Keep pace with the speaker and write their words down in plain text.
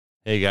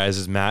Hey guys,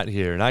 it's Matt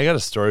here, and I got a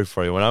story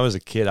for you. When I was a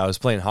kid, I was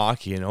playing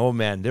hockey, and oh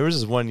man, there was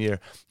this one year,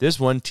 this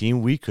one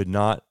team, we could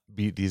not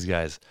beat these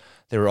guys.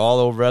 They were all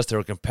over us. They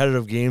were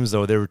competitive games,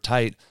 though. They were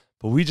tight,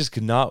 but we just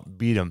could not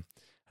beat them.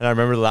 And I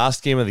remember the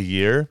last game of the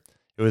year,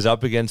 it was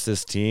up against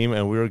this team,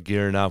 and we were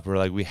gearing up. We were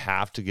like, we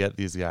have to get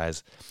these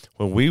guys.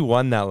 When we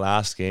won that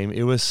last game,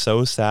 it was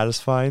so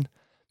satisfying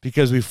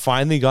because we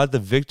finally got the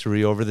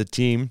victory over the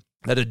team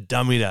that had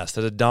dummied us,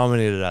 that had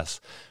dominated us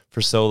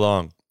for so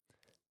long.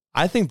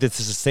 I think this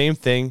is the same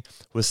thing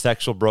with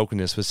sexual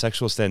brokenness, with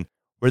sexual sin,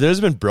 where there's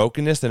been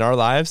brokenness in our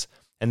lives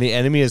and the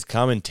enemy has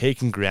come and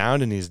taken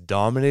ground and he's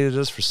dominated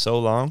us for so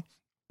long,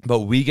 but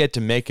we get to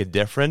make a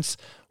difference.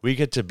 We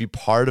get to be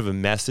part of a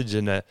message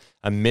and a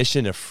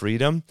mission of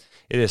freedom.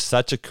 It is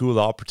such a cool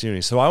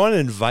opportunity. So I want to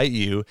invite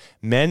you,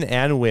 men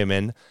and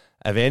women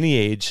of any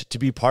age, to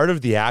be part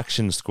of the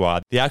Action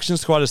Squad. The Action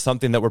Squad is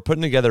something that we're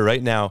putting together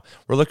right now.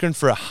 We're looking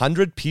for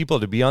 100 people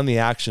to be on the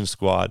Action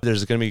Squad.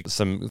 There's going to be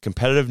some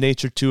competitive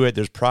nature to it.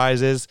 There's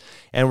prizes,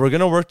 and we're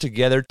going to work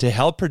together to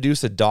help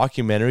produce a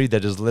documentary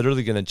that is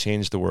literally going to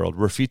change the world.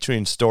 We're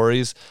featuring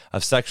stories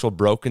of sexual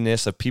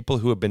brokenness, of people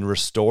who have been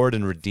restored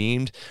and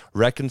redeemed,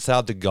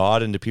 reconciled to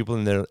God and to people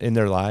in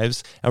their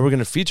lives. And we're going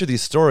to feature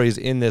these stories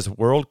in this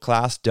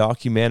world-class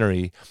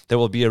documentary that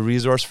will be a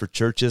resource for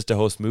churches to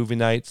host movie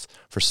nights,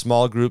 for small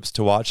groups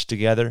to watch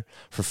together,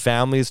 for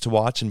families to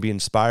watch and be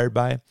inspired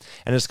by.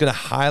 And it's going to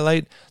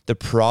highlight the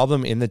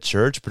problem in the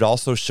church, but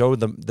also show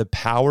the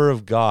power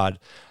of God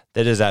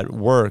that is at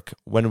work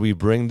when we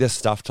bring this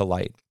stuff to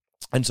light.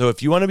 And so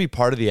if you want to be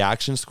part of the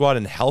Action Squad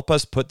and help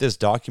us put this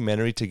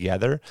documentary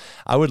together,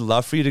 I would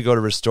love for you to go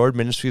to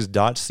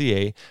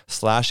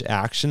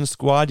restoredministries.ca/action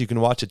squad. You can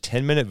watch a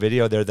 10-minute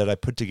video there that I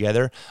put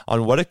together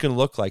on what it can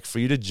look like for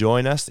you to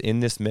join us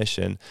in this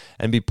mission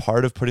and be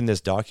part of putting this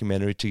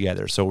documentary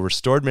together. So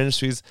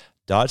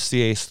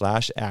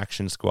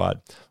restoredministries.ca/action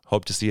squad.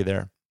 Hope to see you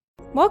there.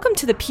 Welcome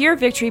to the Pure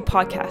Victory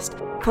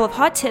Podcast, full of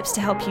hot tips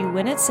to help you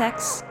win at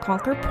sex,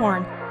 conquer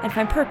porn, and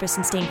find purpose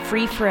in staying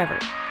free forever.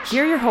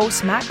 Here are your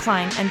hosts, Matt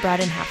Klein and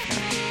Braden Hafner.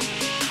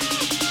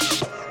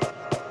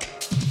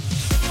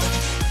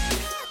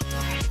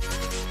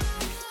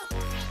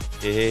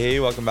 Hey,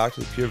 welcome back to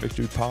the Pure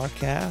Victory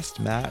Podcast.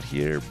 Matt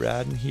here,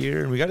 Braden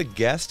here, and we got a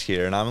guest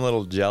here, and I'm a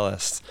little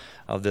jealous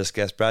of this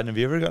guest. Braden, have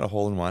you ever got a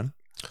hole-in-one?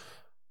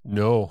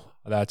 No.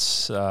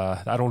 That's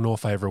I don't know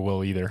if I ever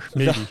will either.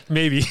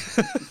 Maybe.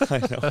 I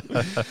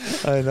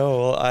know.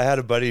 Well, I had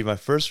a buddy, my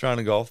first round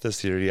of golf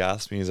this year, he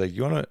asked me, he's like,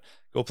 you want to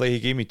go play?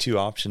 He gave me two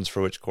options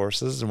for which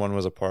courses, and one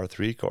was a par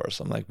 3 course.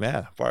 I'm like,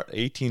 man,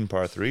 18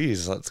 par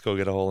 3s, let's go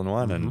get a hole in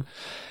one. Mm-hmm. And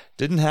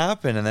didn't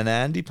happen. And then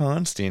Andy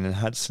Ponstein in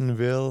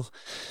Hudsonville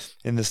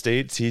in the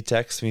States, he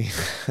texts me,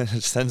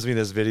 sends me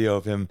this video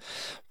of him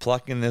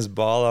plucking this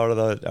ball out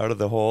of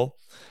the hole.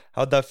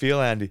 How'd that feel,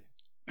 Andy?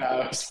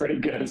 It was pretty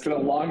good. It's been a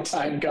long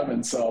time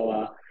coming,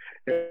 so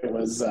it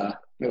was a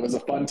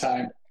fun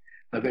time.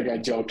 I think I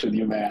joked with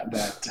you, Matt,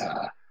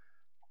 that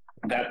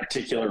that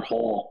particular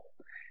hole,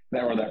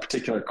 that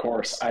particular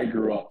course, I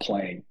grew up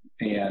playing,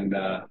 and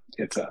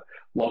it's a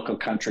local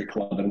country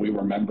club, and we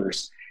were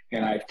members.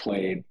 And I've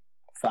played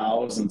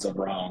thousands of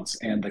rounds,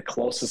 and the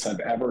closest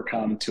I've ever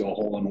come to a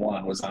hole in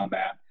one was on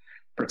that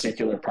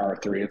particular par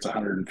 3. It's a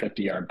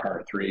 150-yard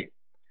par 3.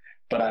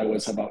 But I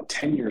was about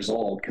 10 years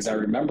old because I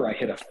remember I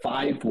hit a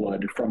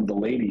 5-wood from the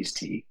ladies'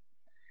 tee,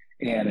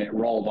 and it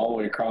rolled all the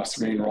way across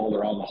the green, rolled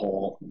around the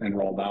hole, and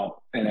rolled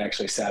out, and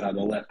actually sat on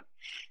the lip.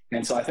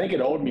 And so I think it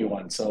owed me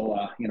one. So,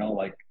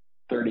 like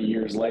 35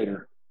 years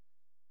later,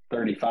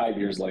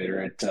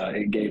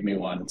 it gave me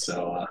one.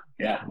 So,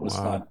 it was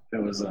fun.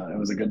 It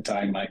was a good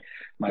time.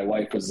 My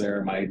wife was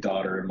there, my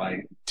daughter, and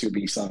my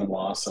to-be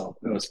son-in-law. So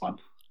it was fun.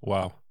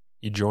 Wow.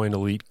 You joined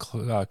elite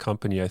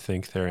company, I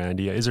think, there,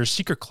 Andy. Is there a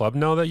secret club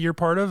now that you're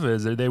part of?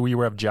 Is there where you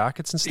have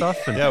jackets and stuff?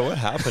 Yeah, what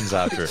happens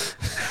after?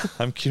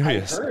 I'm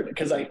curious. I've heard,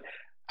 because I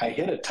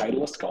hit a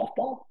Titleist golf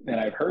ball,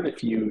 and I've heard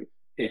if you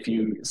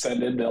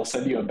send in, they'll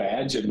send you a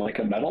badge and like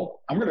a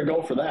medal. I'm going to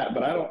go for that,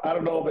 but I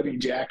don't know of any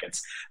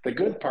jackets. The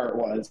good part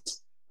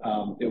was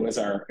it was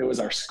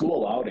our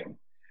school outing.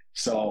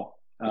 So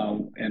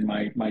and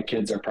my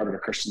kids are part of a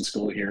Christian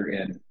school here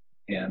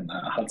in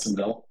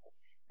Hudsonville.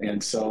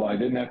 And so I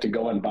didn't have to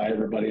go and buy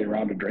everybody a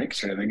round of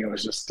drinks or anything. It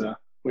was just,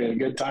 we had a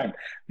good time.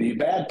 The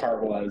bad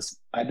part was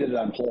I did it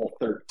on hole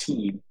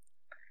 13,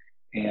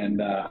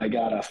 and I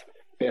got a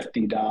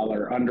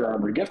 $50 Under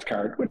Armour gift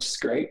card, which is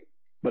great.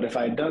 But if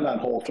I had done it on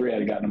hole 3, I'd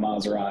have gotten a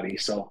Maserati.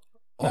 So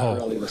not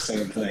really the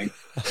same thing.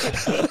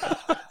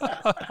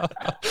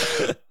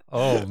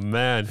 Oh,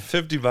 man.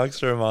 $50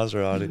 for a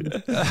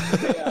Maserati.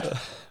 Yeah.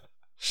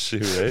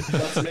 Shoot, right?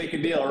 Let's make a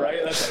deal, right?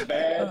 That's a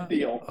bad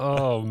deal.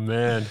 Oh,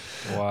 man.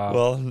 Wow.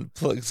 Well,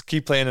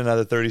 keep playing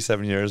another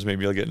 37 years.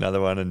 Maybe you'll get another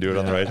one and do it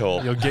on the right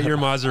hole. You'll get your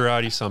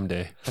Maserati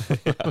someday.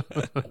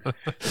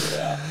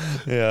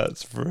 Yeah,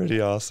 it's pretty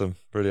awesome.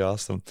 Pretty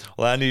awesome.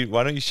 Well, Andy,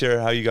 why don't you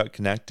share how you got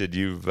connected?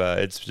 You've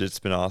it's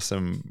been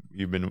awesome.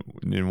 You've been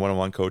in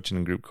one-on-one coaching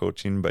and group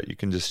coaching, but you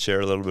can just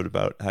share a little bit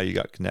about how you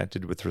got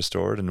connected with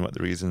Restored and what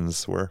the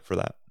reasons were for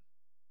that.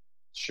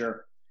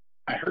 Sure.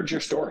 I heard your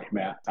story,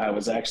 Matt. I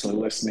was actually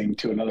listening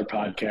to another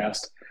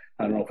podcast.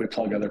 I don't know if we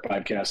plug other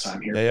podcasts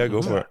on here. Yeah,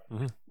 go for it.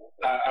 Mm-hmm.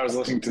 I was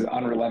listening to the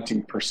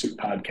Unrelenting Pursuit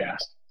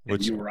podcast,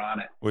 and you were on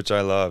it. Which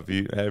I love.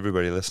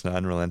 Everybody listen to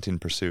Unrelenting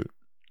Pursuit.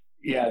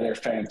 Yeah, they're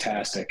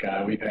fantastic.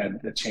 We've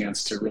had the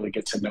chance to really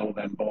get to know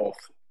them both.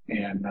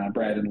 And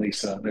Brad and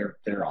Lisa,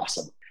 they're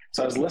awesome.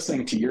 So I was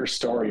listening to your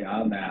story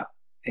on that,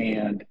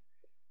 and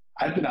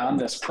I've been on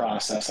this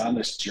process, on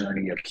this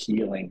journey of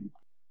healing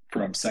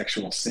from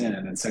sexual sin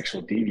and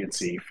sexual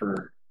deviancy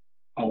for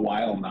a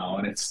while now,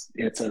 and it's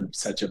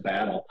such a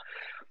battle.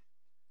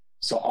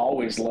 So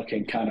always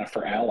looking kind of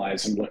for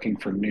allies and looking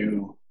for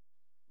new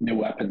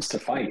weapons to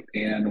fight.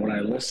 And when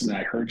I listened,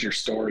 I heard your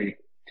story,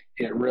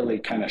 it really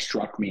kind of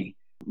struck me.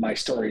 My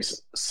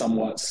story's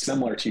somewhat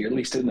similar to you, at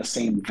least in the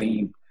same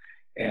vein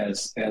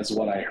as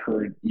what I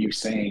heard you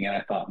saying. And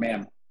I thought,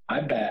 man,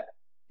 I bet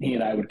he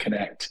and I would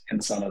connect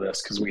in some of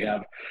this because we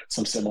have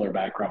some similar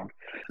background.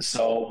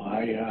 So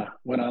I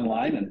went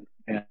online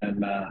and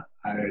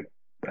I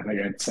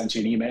think I sent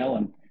you an email,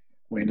 and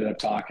we ended up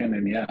talking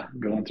and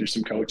going through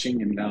some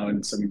coaching and now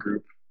in some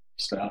group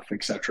stuff,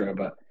 etc.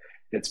 But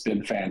it's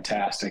been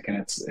fantastic, and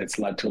it's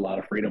led to a lot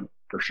of freedom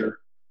for sure.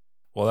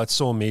 Well, that's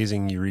so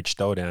amazing you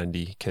reached out,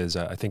 Andy, because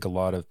I think a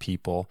lot of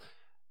people,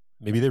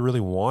 maybe they really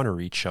want to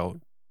reach out,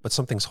 but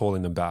something's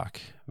holding them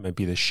back. It might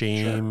be the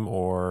shame,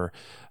 or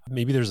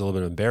maybe there's a little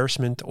bit of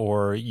embarrassment,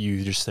 or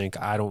you just think,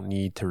 I don't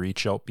need to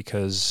reach out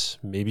because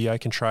maybe I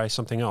can try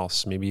something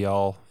else. Maybe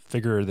I'll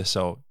figure this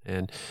out.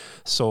 And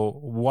so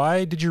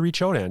why did you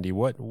reach out, Andy?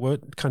 What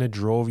kind of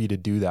drove you to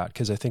do that?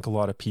 Because I think a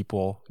lot of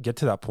people get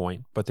to that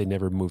point, but they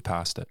never move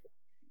past it.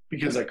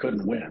 Because I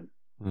couldn't win.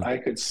 I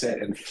could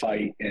sit and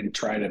fight and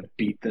try to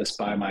beat this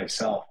by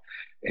myself.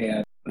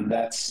 And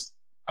that's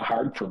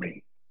hard for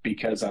me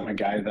because I'm a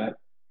guy that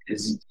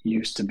is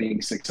used to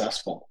being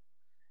successful.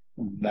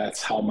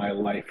 That's how my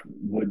life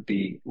would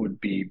be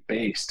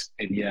based.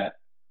 And yet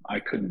I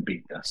couldn't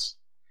beat this.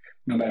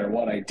 No matter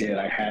what I did,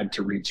 I had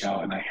to reach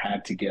out and I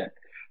had to get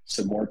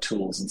some more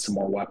tools and some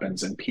more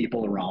weapons and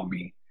people around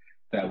me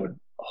that would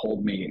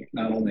hold me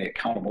not only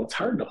accountable. It's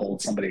hard to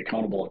hold somebody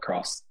accountable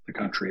across the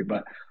country,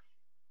 but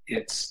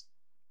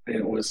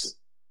it was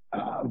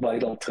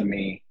vital to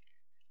me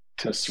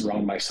to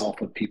surround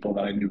myself with people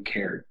that I knew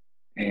cared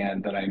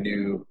and that I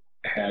knew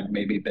had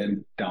maybe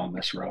been down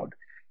this road,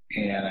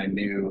 and I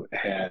knew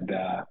had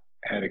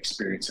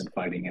experience in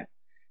fighting it.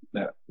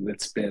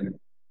 That's been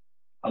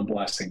a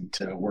blessing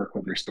to work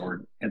with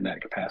Restored in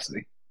that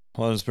capacity.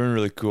 Well, it's been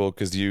really cool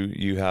because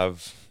you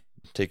have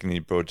taken the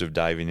approach of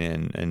diving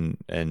in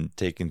and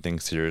taking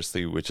things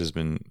seriously, which has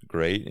been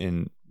great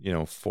in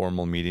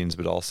formal meetings,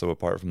 but also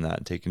apart from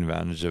that, taking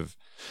advantage of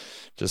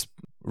just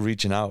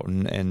reaching out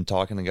and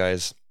talking to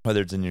guys,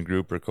 whether it's in your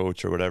group or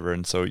coach or whatever.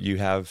 And so you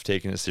have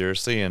taken it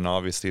seriously, and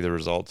obviously the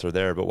results are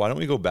there. But why don't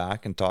we go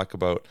back and talk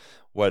about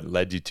what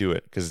led you to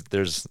it? Because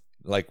there's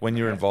when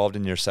you were involved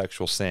in your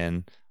sexual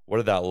sin, what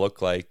did that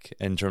look like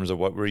in terms of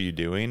what were you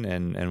doing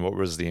and what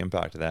was the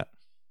impact of that?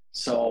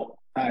 So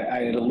I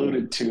had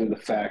alluded to the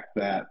fact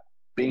that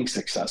being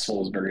successful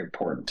was very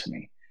important to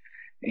me.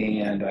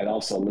 And I'd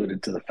also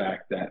alluded to the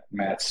fact that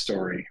Matt's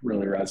story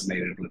really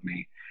resonated with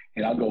me.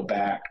 And I'll go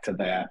back to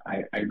that.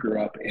 I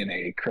grew up in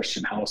a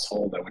Christian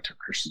household. I went to a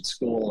Christian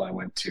school. I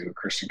went to a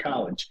Christian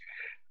college.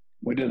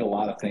 We did a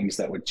lot of things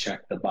that would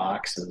check the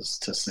boxes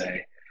to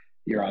say,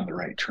 you're on the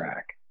right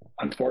track.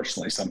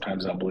 Unfortunately,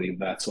 sometimes I believe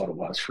that's what it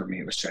was for me.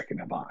 It was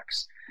checking a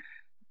box.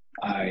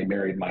 I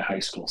married my high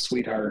school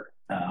sweetheart.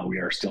 We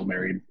are still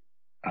married.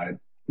 I'm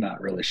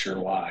not really sure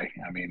why.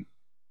 I mean,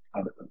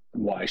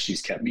 why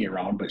she's kept me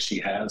around, but she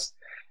has,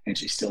 and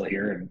she's still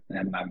here,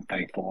 and I'm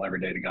thankful every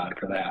day to God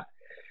for that.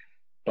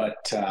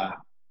 But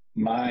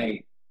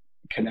my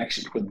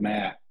connection with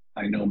Matt,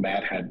 I know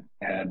Matt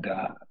had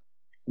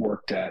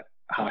worked at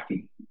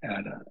hockey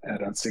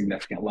at a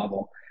significant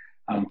level.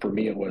 For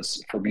me, it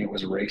was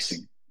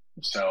racing.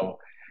 So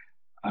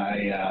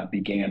I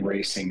began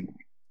racing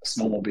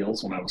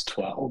snowmobiles when I was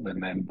 12,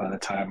 and then by the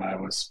time I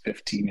was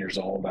 15 years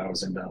old, I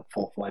was into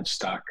full-fledged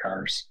stock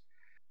cars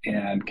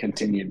and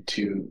continued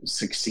to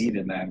succeed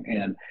in them.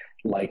 And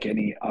like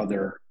any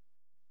other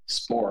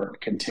sport,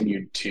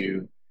 continued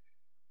to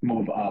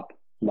move up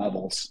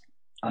levels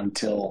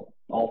until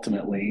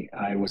ultimately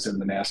I was in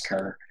the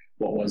NASCAR,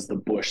 what was the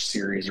Busch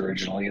series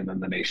originally, and then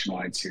the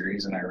Nationwide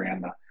series. And I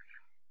ran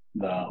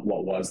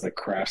what was the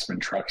Craftsman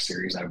Truck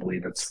Series. I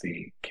believe it's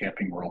the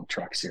Camping World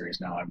Truck Series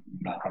now. I'm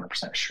not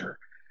 100% sure.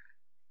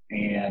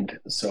 And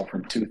so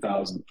from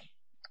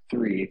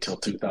 2003 till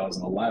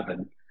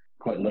 2011,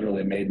 quite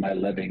literally made my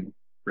living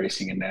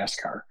racing in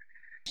NASCAR,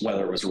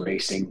 whether it was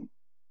racing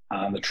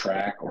on the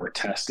track or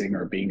testing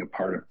or being a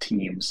part of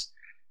teams.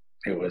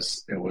 It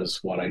was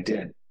what I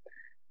did.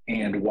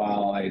 And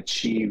while I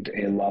achieved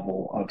a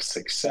level of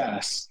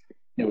success,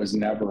 I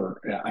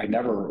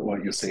never,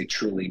 what you say,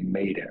 truly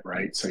made it,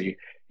 right? So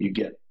you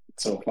get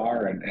so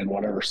far and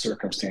whatever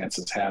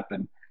circumstances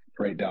happen,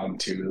 right down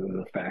to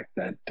the fact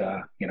that,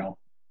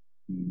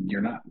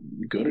 you're not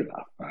good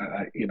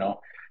enough,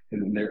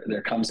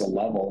 there comes a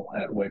level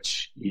at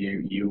which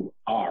you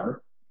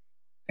are,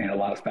 and a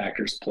lot of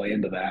factors play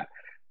into that.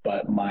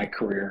 But my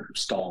career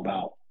stalled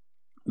out.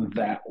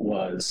 That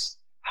was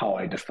how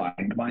I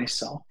defined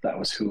myself. That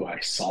was who I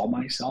saw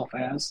myself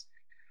as.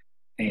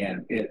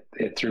 And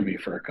it threw me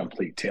for a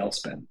complete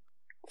tailspin.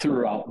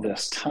 Throughout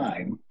this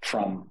time,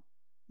 from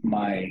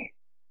my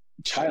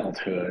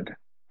childhood,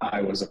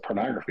 I was a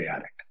pornography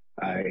addict.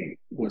 I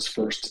was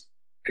first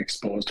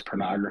exposed to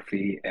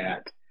pornography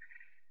at,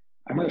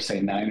 I'm going to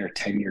say 9 or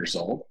 10 years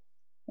old,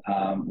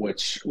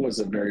 which was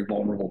a very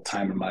vulnerable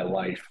time in my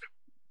life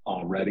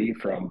already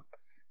from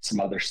some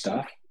other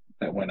stuff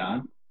that went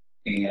on.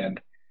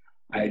 And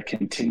I had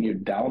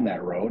continued down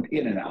that road,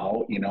 in and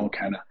out,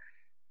 kind of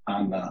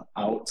on the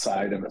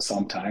outside of it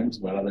sometimes,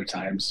 but other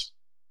times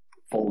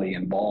fully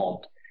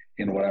involved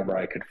in whatever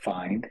I could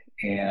find.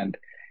 And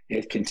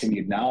it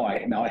continued. Now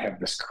I have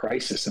this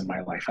crisis in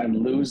my life. I'm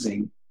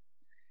losing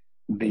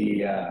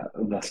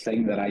the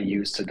thing that I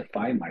used to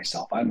define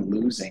myself. I'm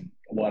losing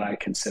what I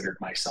considered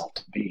myself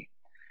to be.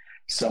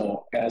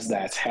 So as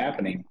that's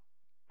happening,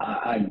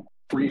 I'm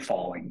free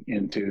falling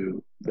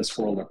into this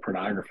world of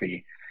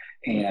pornography,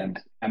 and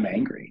I'm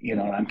angry,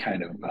 and I'm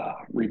kind of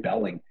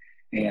rebelling.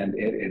 And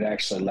it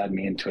actually led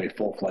me into a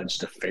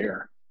full-fledged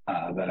affair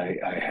that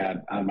I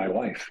had on my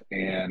wife.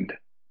 And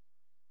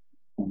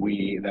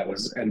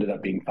ended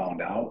up being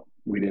found out.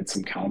 We did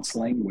some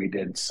counseling. We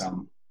did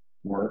some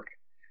work.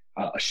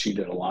 She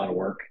did a lot of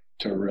work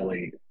to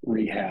really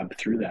rehab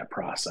through that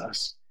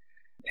process.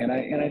 And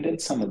I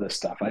did some of this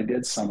stuff. I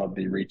did some of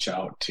the reach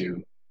out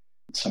to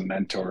some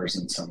mentors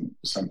and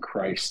some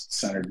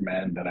Christ-centered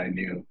men that I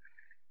knew.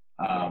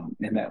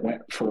 And that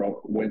went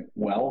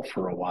well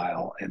for a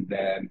while. And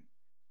then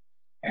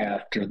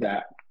after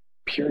that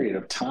period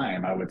of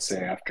time, I would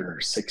say after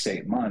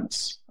 6-8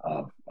 months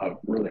of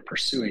really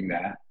pursuing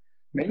that,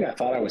 maybe I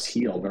thought I was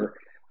healed, or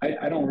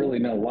I don't really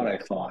know what I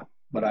thought,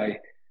 but I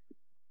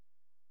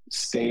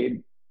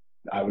stayed,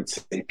 I would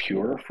say,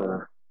 pure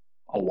for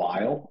a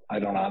while. I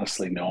don't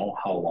honestly know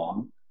how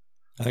long.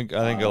 I think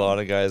a lot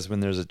of guys, when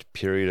there's a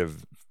period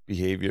of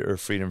behavior or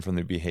freedom from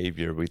the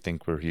behavior, we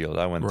think we're healed.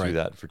 I went through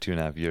that for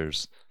 2.5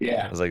 years.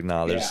 Yeah. I was like,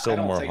 no, there's still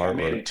more hard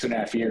work. I made it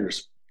 2.5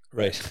 years.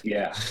 Right.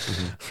 Yeah.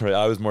 Right.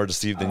 I was more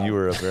deceived than you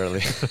were,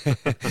 apparently.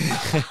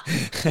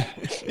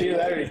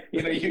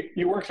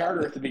 You worked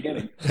harder at the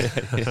beginning.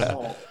 Yeah.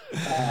 So,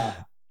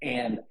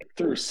 and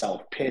through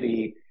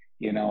self-pity,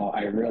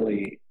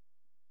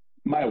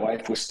 my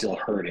wife was still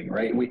hurting,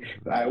 right?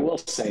 I will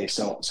say,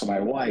 so my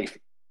wife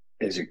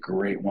is a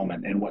great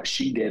woman. And what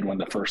she did when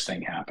the first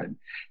thing happened,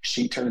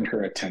 she turned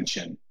her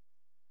attention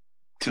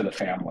to the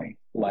family,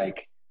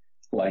 like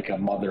a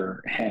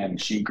mother hen.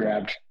 She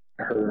grabbed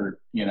her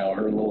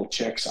little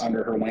chicks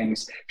under her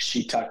wings.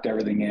 She tucked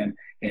everything in,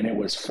 and it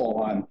was full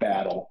on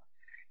battle.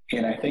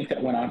 And I think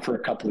that went on for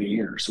a couple of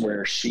years,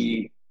 where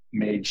she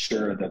made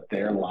sure that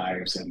their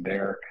lives and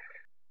their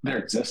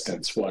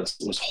existence was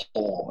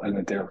whole and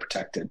that they were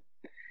protected.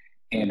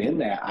 And in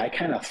that, I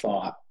kind of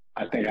felt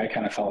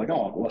like,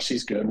 oh, well,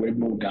 she's good. We've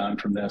moved on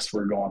from this.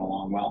 We're going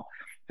along well.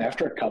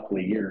 After a couple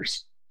of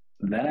years,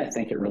 then I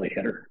think it really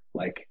hit her.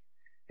 Like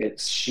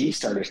she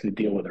started to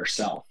deal with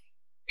herself,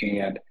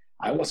 and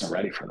I wasn't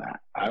ready for that.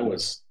 I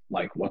was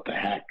like, what the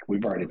heck?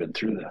 We've already been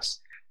through this.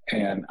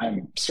 And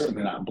I'm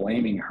certainly not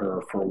blaming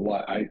her for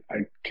what I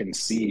can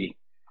see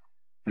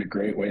the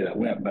great way that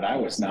went, but I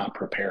was not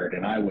prepared,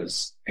 and I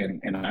was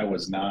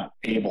not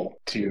able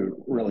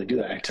to really do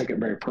that. I took it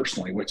very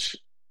personally, which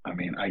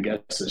I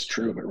guess is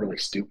true, but really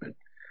stupid.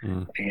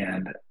 Mm.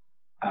 And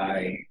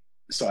I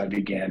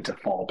began to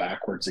fall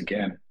backwards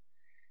again.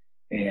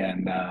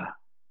 And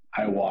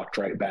I walked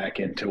right back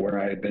into where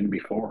I had been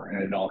before,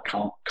 and it all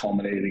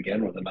culminated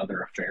again with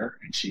another affair.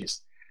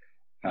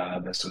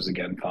 And this was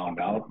again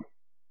found out,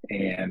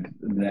 and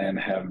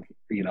then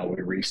we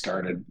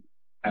restarted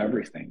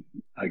everything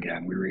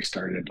again. We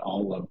restarted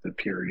all of the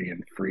purity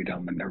and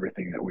freedom and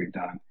everything that we've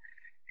done.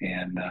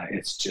 And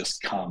it's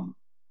just come,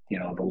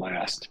 the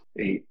last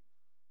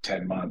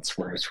 8-10 months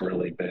where it's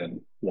really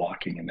been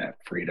walking in that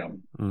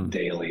freedom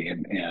daily,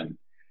 and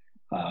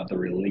the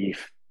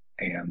relief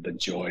and the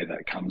joy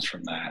that comes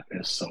from that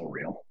is so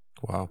real.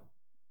 Wow.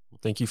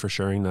 Thank you for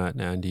sharing that,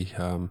 Andy.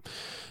 A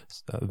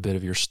bit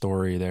of your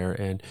story there.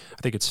 And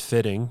I think it's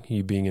fitting,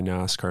 you being a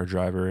NASCAR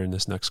driver, and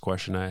this next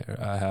question I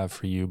have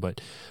for you, but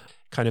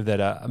kind of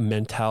that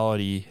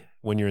mentality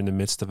when you're in the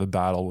midst of a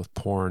battle with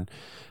porn.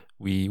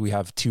 We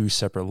have two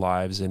separate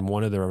lives, and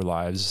one of their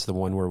lives is the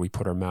one where we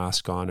put our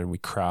mask on and we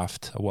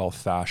craft a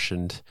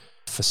well-fashioned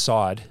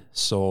facade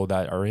so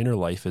that our inner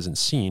life isn't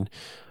seen.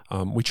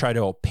 We try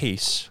to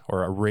outrace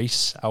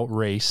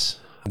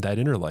that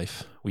inner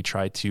life. We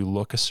try to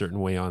look a certain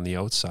way on the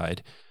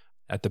outside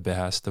at the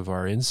behest of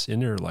our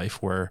inner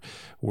life, where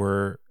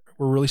we're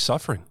really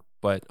suffering.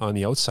 But on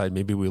the outside,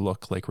 maybe we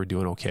look like we're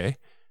doing okay.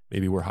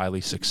 Maybe we're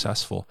highly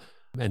successful.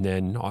 And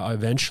then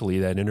eventually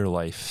that inner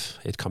life,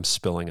 it comes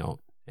spilling out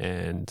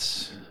and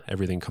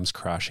everything comes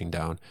crashing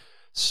down.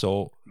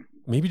 So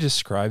maybe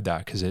describe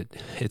that, because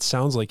it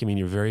sounds like, I mean,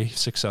 you're very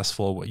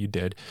successful at what you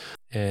did.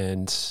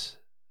 And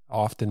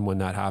often when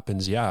that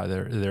happens,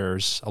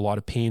 there's a lot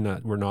of pain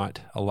that we're not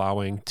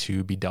allowing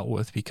to be dealt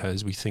with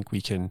because we think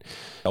we can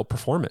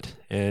outperform it.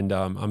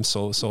 And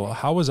so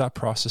how was that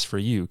process for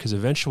you? Because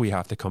eventually we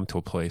have to come to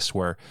a place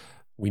where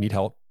we need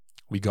help.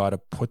 We got to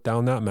put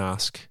down that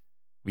mask.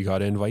 We got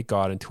to invite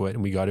God into it,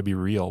 and we got to be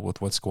real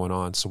with what's going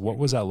on. So what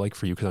was that like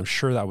for you? Because I'm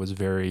sure that was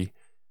very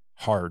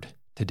hard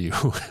to do.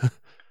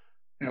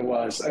 It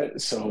was.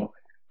 So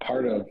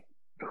part of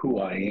who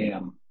I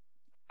am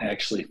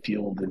actually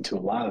fueled into a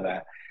lot of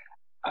that.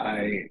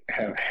 I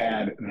have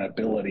had an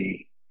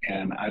ability,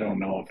 and I don't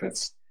know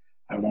if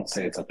I won't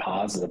say it's a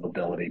positive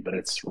ability, but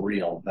it's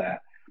real,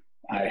 that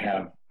I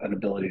have an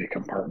ability to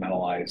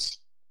compartmentalize.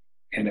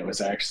 And it was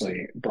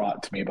actually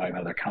brought to me by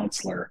another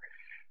counselor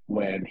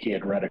when he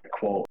had read a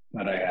quote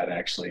that I had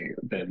actually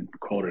been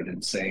quoted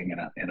in saying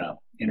in a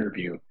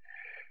interview,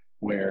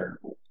 where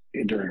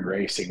during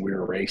racing, we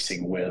were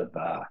racing with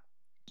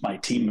my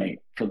teammate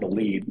for the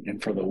lead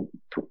and for the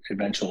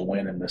eventual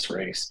win in this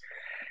race.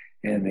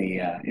 And the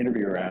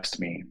interviewer asked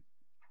me,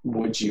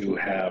 would you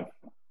have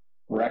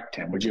wrecked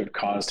him? Would you have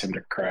caused him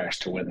to crash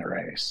to win the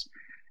race?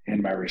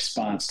 And my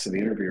response to the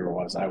interviewer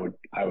was, I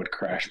would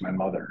crash my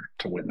mother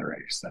to win the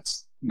race.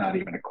 That's not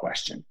even a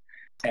question.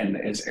 And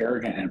as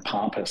arrogant and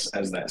pompous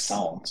as that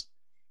sounds,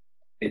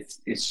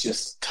 it's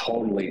just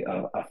totally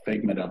a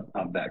figment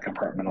of that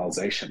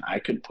compartmentalization. I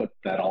could put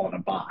that all in a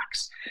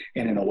box.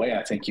 And in a way,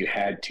 I think you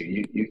had to.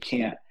 You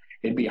can't.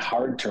 It'd be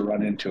hard to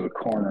run into a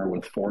corner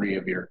with 40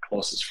 of your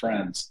closest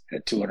friends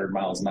at 200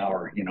 miles an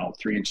hour,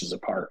 3 inches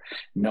apart,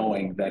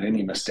 knowing that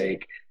any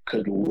mistake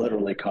could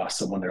literally cost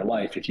someone their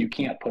life if you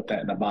can't put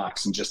that in a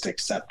box and just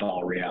accept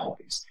all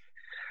realities.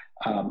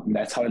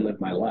 That's how I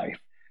lived my life.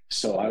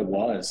 So I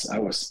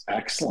was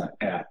excellent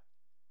at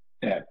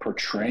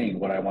portraying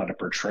what I wanted to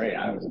portray.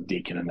 I was a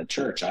deacon in the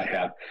church. I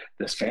have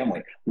this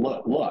family.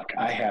 Look,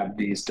 I have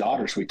these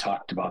daughters we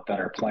talked about that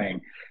are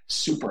playing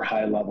super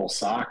high level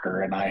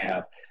soccer, and I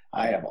have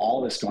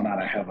all this going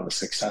on. I have a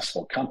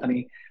successful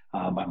company.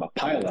 I'm a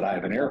pilot. I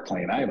have an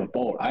airplane. I have a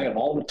boat. I have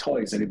all the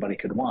toys anybody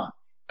could want.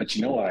 But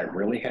you know what I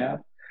really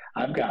have?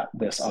 I've got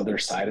this other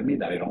side of me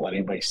that I don't let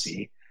anybody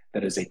see,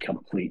 that is a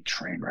complete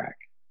train wreck.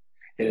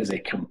 It is a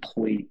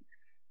complete,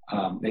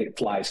 it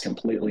flies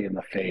completely in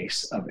the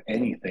face of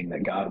anything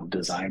that God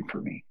designed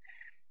for me.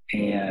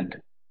 And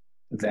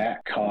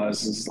that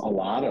causes a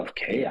lot of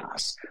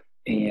chaos.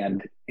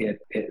 And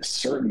it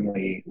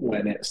certainly,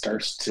 when it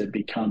starts to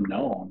become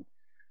known,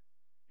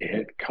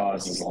 it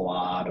causes a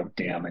lot of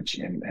damage,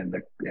 and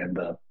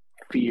the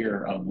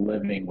fear of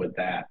living with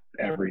that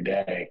every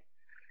day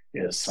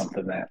is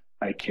something that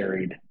I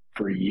carried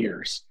for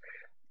years.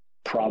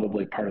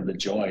 Probably part of the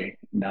joy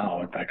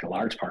now, in fact, a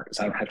large part, is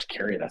I don't have to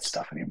carry that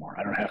stuff anymore.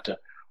 I don't have to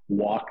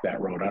walk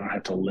that road. I don't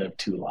have to live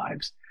two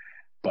lives.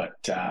 But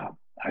I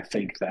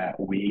think that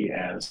we,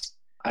 as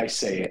I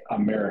say,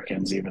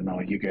 Americans, even though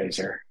you guys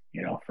are,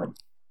 from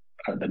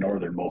the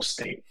northernmost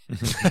state.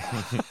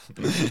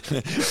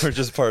 We're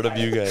just part of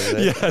you guys.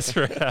 Right? Yeah, that's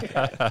right.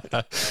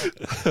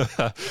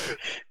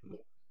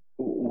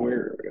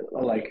 We're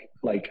like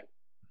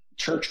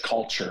church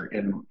culture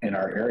in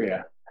our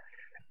area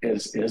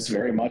is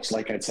very much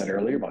like I said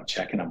earlier about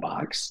checking a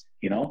box.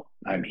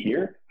 I'm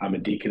here. I'm a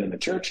deacon in the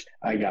church.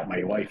 I got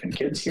my wife and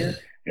kids here.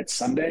 It's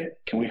Sunday.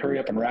 Can we hurry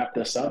up and wrap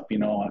this up?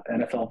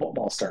 NFL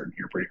football's starting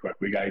here pretty quick.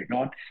 We got it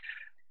going.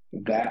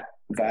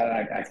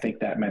 I think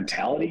that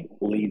mentality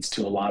leads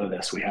to a lot of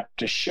this. We have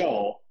to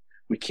show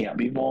we can't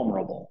be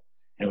vulnerable,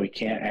 and we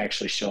can't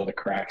actually show the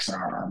cracks in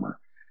our armor.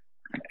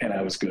 And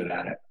I was good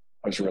at it.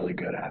 I was really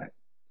good at it.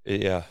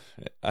 Yeah,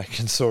 I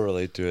can so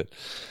relate to it.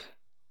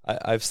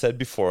 I've said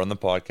before on the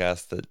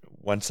podcast that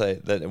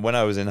when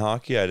I was in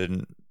hockey, I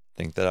didn't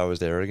think that I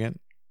was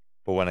arrogant.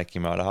 But when I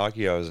came out of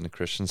hockey, I was in a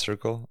Christian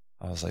circle.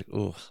 I was like,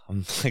 "Ooh,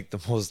 I'm like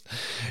the most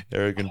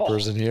arrogant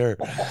person here."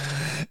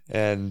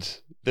 And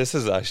this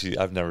is actually,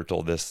 I've never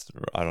told this.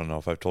 I don't know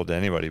if I've told to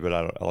anybody,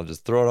 but I'll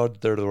just throw it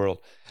out there to the world.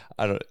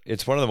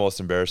 It's one of the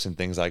most embarrassing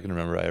things I can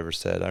remember I ever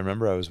said. I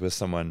remember I was with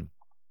someone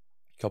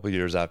a couple of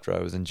years after I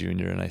was in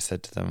junior, and I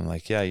said to them,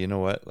 like, yeah, you know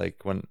what?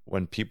 Like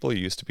when people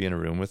used to be in a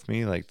room with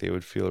me, like they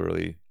would feel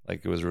really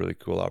like it was a really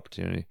cool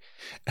opportunity.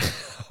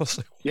 I was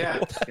like, yeah.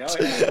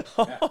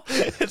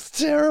 It's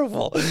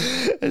terrible.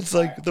 It's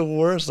like the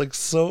worst, like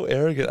so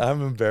arrogant.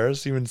 I'm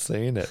embarrassed even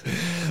saying it,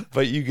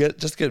 but you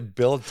get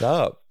built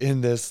up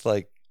in this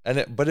like,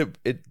 the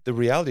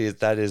reality is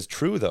that is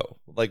true though.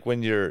 Like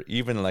when you're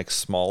even like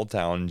small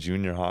town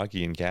junior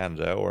hockey in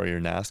Canada or your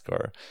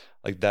NASCAR,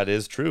 like that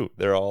is true.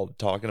 They're all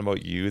talking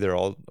about you. They're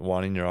all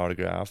wanting your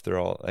autograph. They're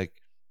all like,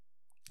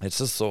 it's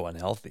just so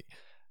unhealthy.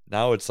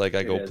 Now it's like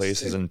I go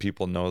places and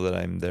people know that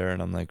I'm there, and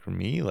I'm like, for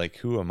me, like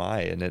who am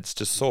I? And it's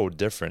just so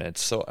different.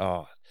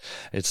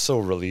 It's so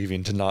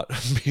relieving to not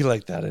be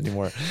like that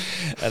anymore.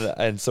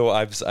 And so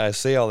I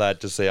say all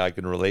that to say I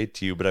can relate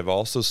to you, but I've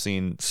also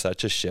seen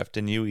such a shift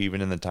in you,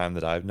 even in the time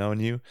that I've known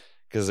you,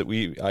 because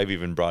I've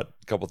even brought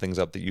a couple things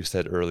up that you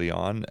said early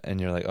on, and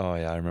you're like, oh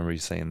yeah, I remember you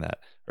saying that,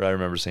 Or I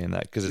remember saying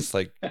that because it's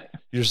like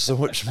you're so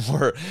much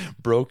more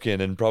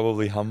broken and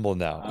probably humble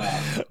now,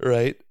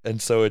 right?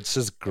 And so it's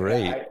just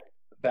great.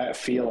 That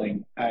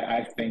feeling,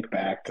 I think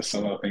back to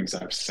some of the things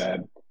I've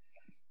said,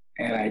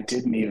 and I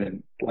didn't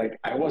even, like,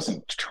 I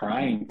wasn't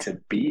trying to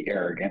be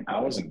arrogant. I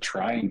wasn't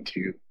trying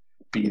to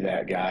be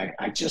that guy.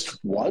 I just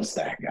was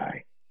that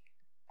guy.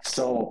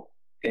 So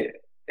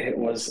it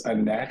was a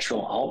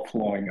natural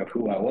outflowing of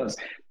who I was.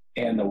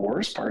 And the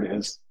worst part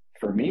is,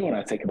 for me, when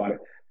I think about it,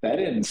 that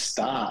didn't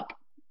stop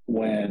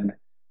when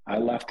I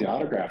left the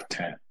autograph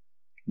tent.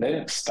 That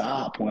didn't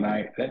stop when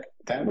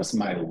that was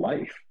my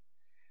life.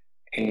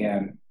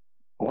 And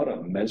what a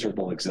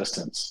miserable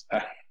existence.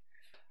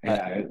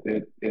 Yeah,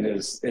 it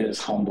is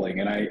humbling.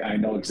 And I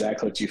know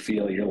exactly what you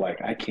feel. You're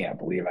like, I can't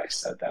believe I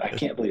said that. I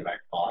can't believe I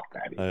thought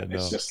that.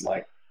 It's just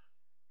like,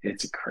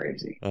 it's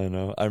crazy. I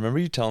know. I remember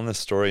you telling this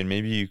story, and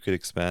maybe you could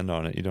expand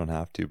on it. You don't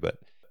have to, but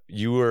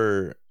you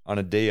were on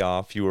a day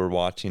off, you were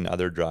watching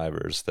other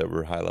drivers that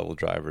were high-level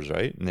drivers,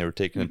 right? And they were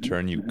taking a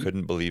turn. You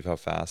couldn't believe how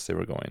fast they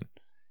were going.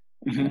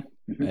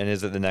 And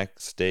is it the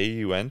next day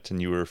you went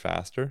and you were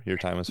faster? Your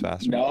time was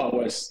faster? No,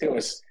 it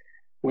was,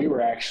 we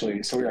were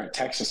at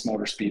Texas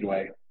Motor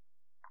Speedway,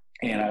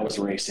 and I was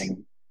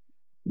racing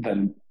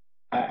the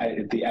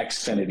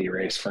Xfinity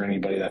race for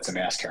anybody that's a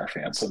NASCAR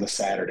fan. So the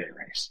Saturday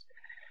race.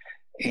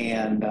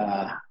 And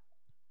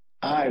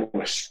I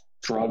was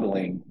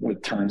struggling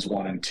with turns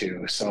 1 and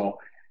 2. So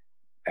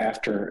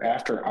after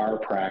our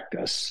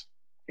practice,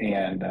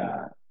 and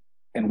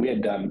we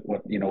had done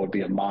what would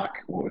be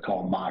what we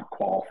call a mock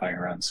qualifying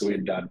run. So we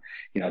had done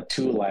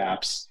 2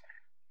 laps,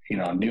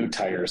 new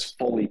tires,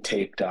 fully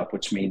taped up,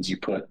 which means you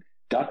put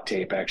duct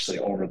tape actually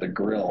over the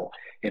grill,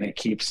 and it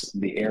keeps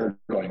the air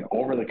going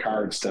over the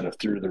car instead of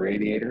through the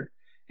radiator,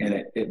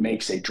 and it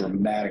makes a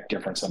dramatic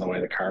difference on the way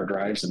the car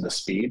drives and the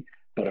speed.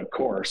 But of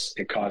course,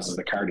 it causes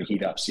the car to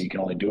heat up, so you can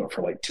only do it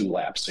for like 2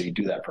 laps. So you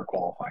do that for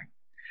qualifying.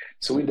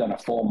 So we've done a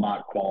full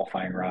mock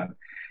qualifying run,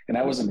 and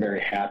I wasn't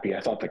very happy. I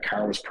thought the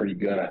car was pretty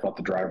good. I thought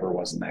the driver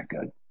wasn't that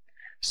good.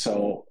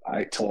 So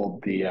I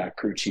told the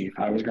crew chief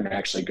I was going to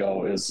actually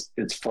go.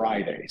 It's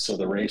Friday, so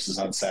the race is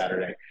on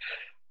Saturday.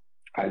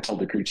 I told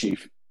the crew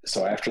chief,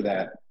 so after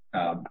that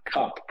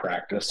cup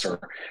practice, or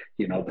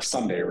the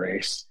Sunday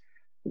race,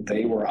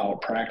 they were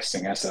out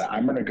practicing. I said,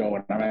 I'm going to go,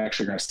 and I'm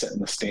actually going to sit in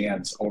the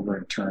stands over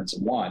in turns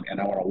 1, and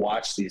I want to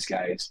watch these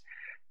guys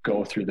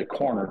go through the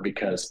corner,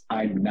 because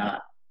I'm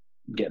not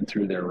getting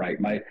through there right.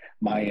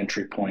 My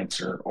entry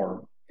points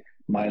or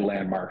my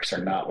landmarks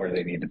are not where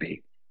they need to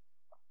be.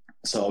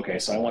 So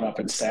I went up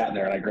and sat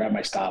there, and I grabbed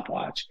my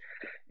stopwatch,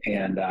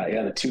 and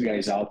the 2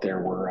 guys out there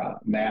were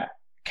Matt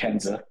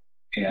Kenza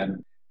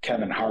and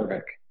Kevin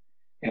Harvick.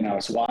 And I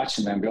was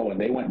watching them go, and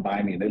they went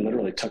by me, and they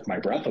literally took my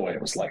breath away.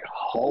 It was like,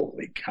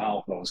 holy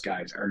cow, those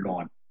guys are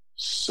going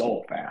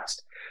so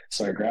fast.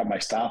 So I grabbed my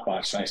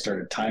stopwatch, and I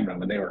started timing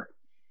them, and they were,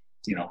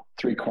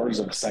 3/4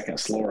 of a second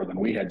slower than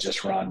we had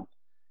just run,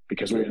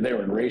 because they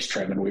were in race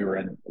trim, and we were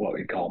in what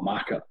we call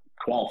mock-up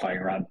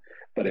qualifying run.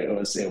 But it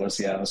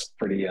was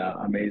pretty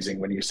amazing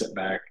when you sit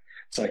back.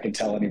 So I can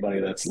tell anybody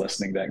that's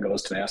listening that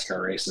goes to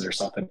NASCAR races or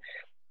something,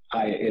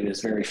 it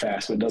is very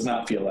fast, but it does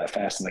not feel that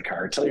fast in the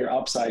car until you're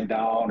upside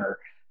down or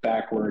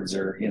backwards,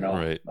 or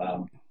right.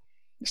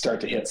 You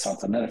start to hit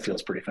something, then it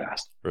feels pretty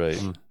fast. Right.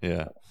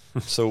 Yeah.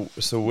 So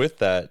with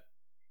that,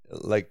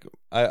 like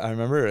I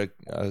remember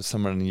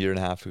someone a year and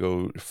a half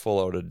ago,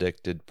 full out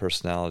addicted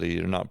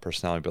personality, or not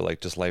personality, but like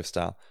just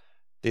lifestyle.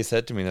 They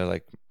said to me, they're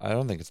like, I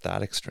don't think it's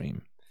that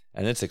extreme.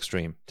 And it's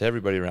extreme to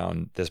everybody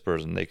around this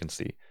person, they can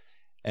see.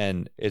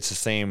 And it's the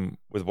same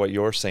with what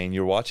you're saying.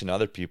 You're watching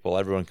other people,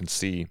 everyone can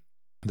see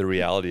the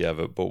reality of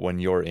it, but when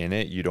you're in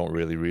it, you don't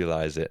really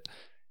realize it.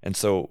 And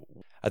so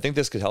I think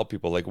this could help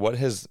people. Like, what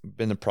has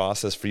been the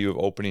process for you of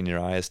opening your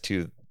eyes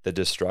to the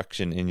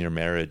destruction in your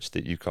marriage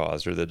that you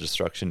caused, or the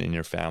destruction in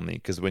your family?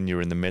 Because when you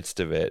were in the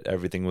midst of it,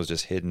 everything was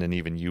just hidden, and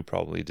even you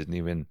probably didn't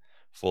even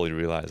fully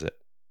realize it.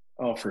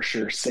 Oh, for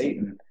sure.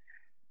 Satan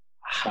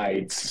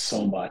hides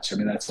so much. I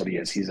mean, that's what he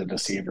is. He's a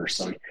deceiver.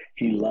 So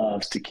he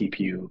loves to keep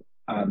you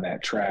on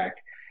that track.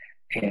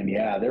 And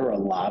yeah, there were a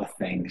lot of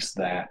things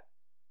that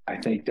I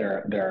think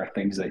there are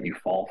things that you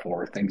fall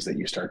for, things that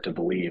you start to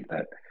believe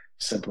that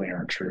simply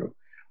aren't true.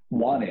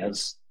 One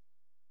is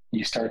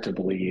you start to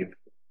believe,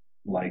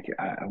 like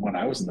when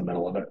I was in the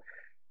middle of it,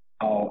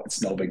 oh,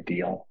 it's no big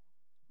deal.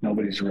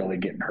 Nobody's really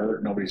getting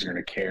hurt. Nobody's going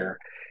to care.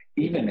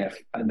 Even if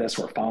this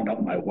were found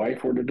out, my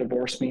wife were to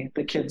divorce me,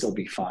 the kids will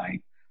be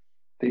fine.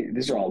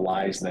 These are all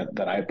lies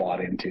that I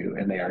bought into,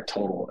 and they are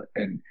total.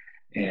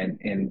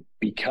 And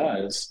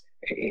because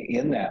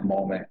in that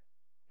moment,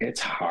 it's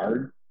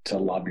hard to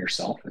love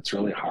yourself. It's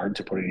really hard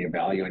to put any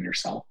value in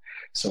yourself.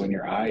 So in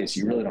your eyes,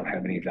 you really don't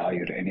have any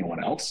value to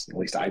anyone else. At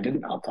least I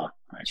didn't.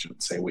 I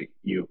shouldn't say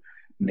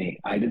me.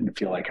 I didn't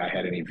feel like I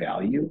had any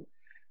value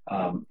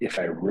if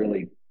I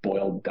really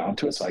boiled down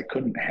to it. So I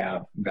couldn't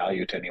have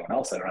value to anyone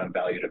else. I don't have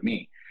value to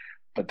me.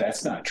 But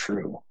that's not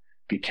true,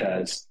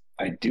 because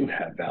I do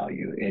have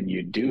value, and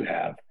you do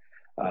have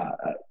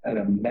an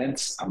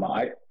immense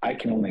amount. I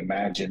can only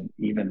imagine,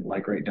 even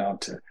like right down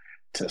to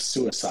to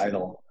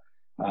suicidal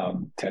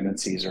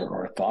tendencies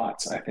or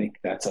thoughts. I think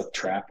that's a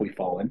trap we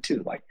fall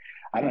into. Like,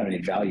 I don't have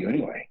any value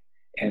anyway.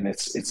 And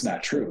it's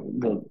not true.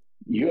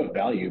 You have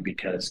value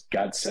because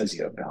God says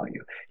you have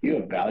value. You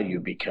have value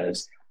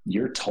because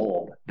you're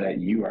told that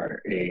you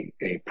are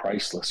a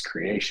priceless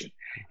creation.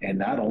 And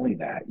not only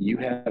that, you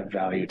have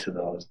value to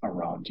those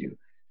around you.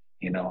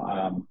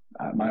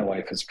 My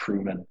wife has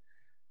proven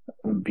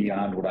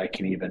beyond what I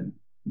can even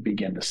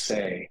begin to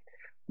say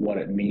what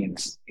it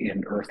means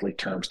in earthly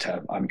terms to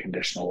have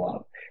unconditional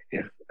love.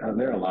 If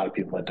there are a lot of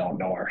people that don't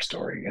know our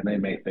story, and they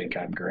may think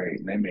I'm great,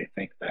 and they may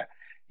think that,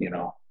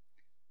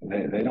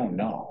 they don't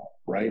know,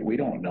 right? We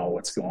don't know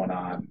what's going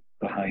on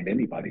behind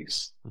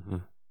anybody's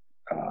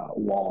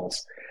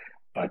walls.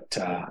 But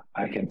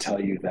I can tell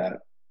you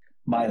that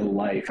my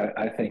life,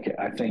 I think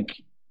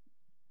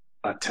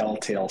a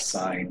telltale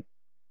sign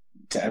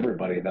to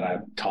everybody that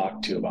I've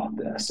talked to about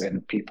this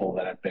and people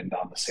that have been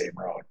down the same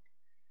road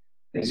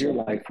is your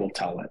life will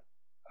tell it.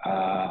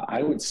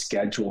 I would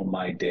schedule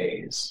my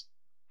days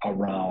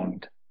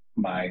around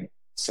my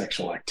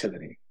sexual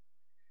activity.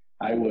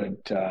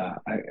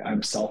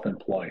 I'm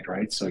self-employed,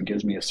 right? So it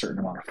gives me a certain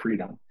amount of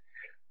freedom.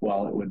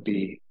 Well, it would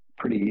be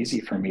pretty easy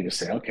for me to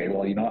say, okay,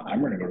 well, I'm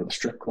going to go to the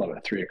strip club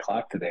at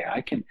 3:00 today.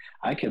 I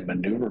can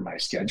maneuver my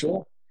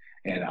schedule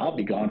and I'll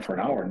be gone for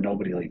an hour and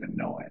nobody will even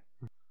know it.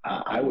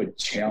 I would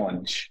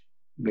challenge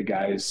the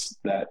guys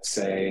that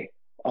say,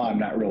 oh, I'm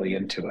not really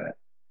into it.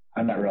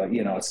 I'm not really,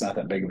 it's not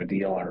that big of a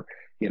deal, or,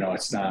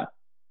 it's not,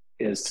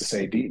 is to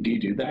say, do you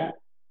do that?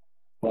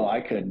 Well, I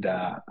could,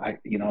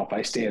 if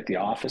I stay at the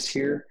office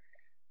here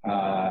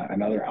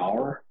another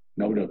hour,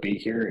 nobody will be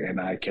here and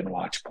I can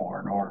watch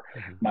porn, or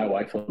my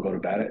wife will go to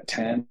bed at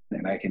 10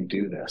 and I can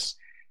do this.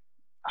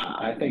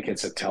 I think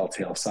it's a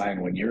telltale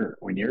sign when you're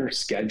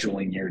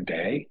scheduling your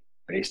day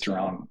based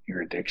around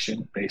your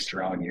addiction, based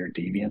around your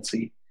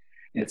deviancy.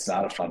 It's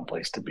not a fun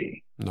place to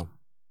be.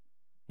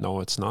 No,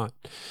 it's not.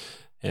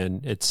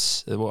 And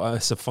it's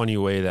a funny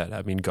way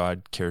that,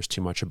 God cares too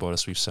much about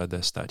us. We've said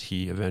this, that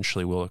he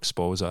eventually will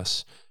expose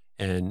us.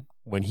 And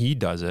when he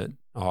does it,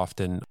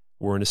 often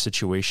we're in a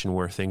situation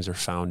where things are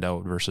found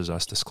out versus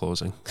us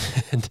disclosing.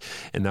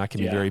 and that can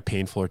be very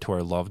painful to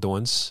our loved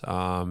ones,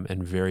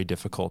 and very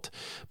difficult.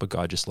 But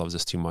God just loves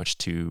us too much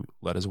to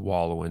let us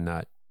wallow in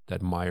that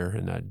mire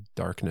and that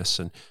darkness.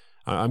 And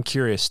I'm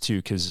curious too,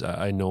 because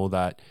I know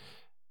that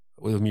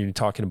when you're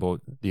talking about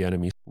the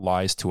enemy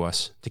lies to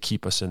us to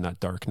keep us in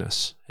that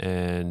darkness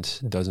and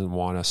doesn't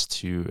want us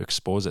to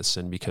expose that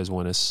sin, because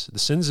when the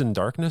sin's in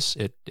darkness,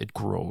 it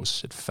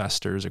grows, it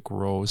festers, it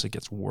grows, it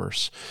gets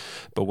worse.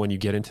 But when you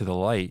get into the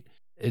light,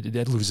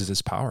 it loses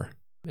its power.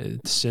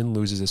 Sin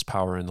loses its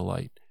power in the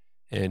light.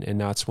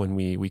 And that's when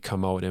we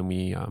come out and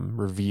we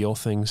reveal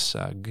things.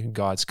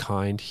 God's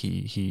kind.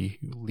 He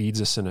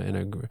leads us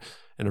in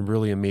a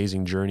really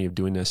amazing journey of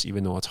doing this,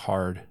 even though it's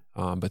hard.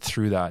 But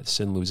through that,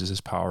 sin loses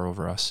its power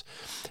over us.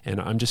 And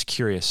I'm just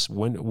curious,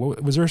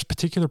 was there a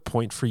particular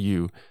point for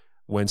you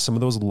when some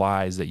of those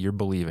lies that you're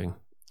believing,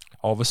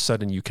 all of a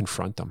sudden you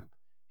confront them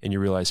and you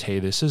realize, hey,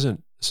 this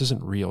isn't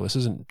real. This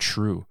isn't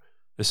true.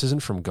 This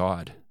isn't from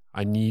God.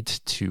 I need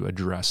to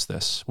address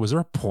this. Was there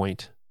a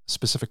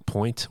specific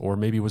point, or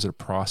maybe was it a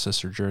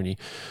process or journey?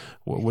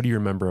 What do you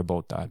remember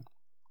about that?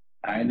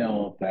 I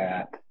know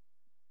that,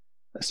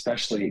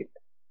 especially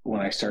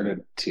when I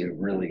started to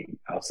really,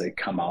 I'll say,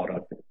 come out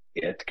of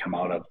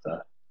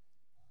the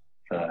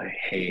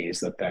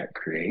haze that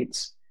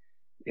creates,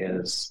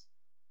 is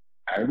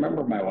I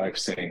remember my wife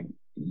saying,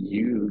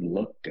 you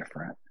look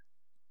different,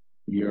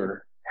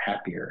 you're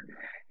happier.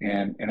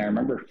 And I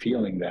remember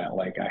feeling that,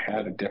 like I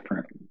had a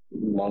different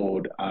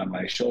load on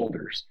my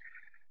shoulders.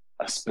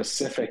 A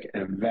specific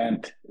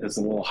event is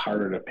a little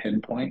harder to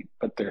pinpoint,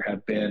 but there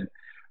have been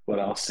what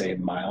I'll say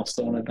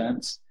milestone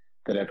events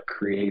that have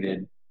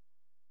created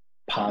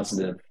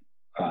positive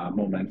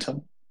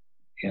momentum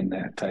in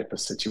that type of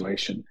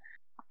situation.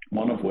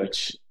 One of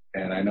which,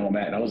 and I know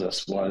Matt knows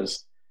this,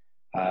 was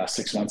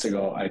 6 months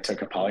ago, I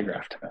took a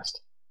polygraph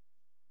test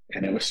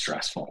and it was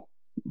stressful.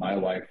 My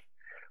wife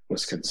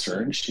was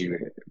concerned.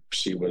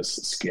 She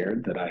was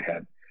scared that I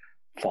had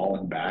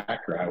fallen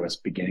back or I was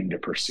beginning to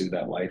pursue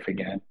that life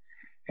again.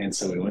 And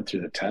so we went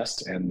through the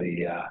test, and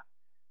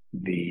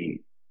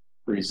the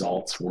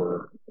results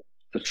were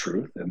the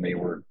truth, and they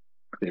were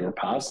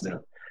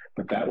positive.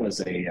 But that was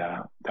an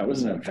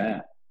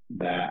event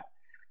that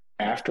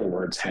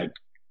afterwards had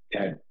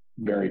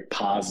very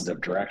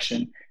positive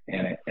direction,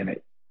 and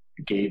it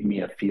gave me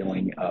a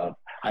feeling of,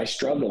 I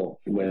struggle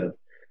with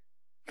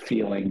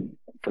feeling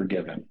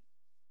forgiven.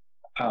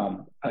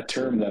 A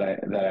term that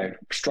I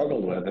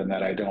struggled with and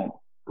that I don't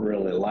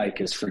really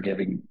like is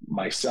forgiving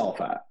myself.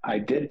 I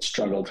did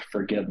struggle to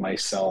forgive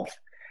myself,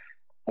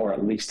 or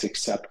at least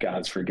accept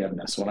God's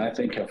forgiveness. When I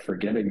think of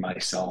forgiving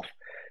myself,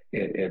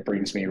 it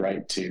brings me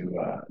right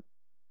to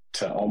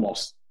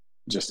almost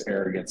just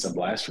arrogance and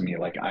blasphemy.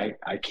 Like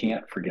I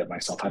can't forgive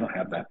myself. I don't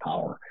have that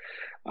power.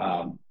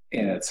 And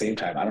at the same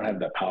time, I don't have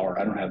that power.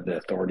 I don't have the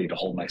authority to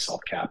hold myself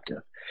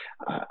captive.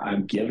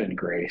 I'm given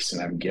grace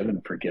and I'm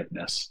given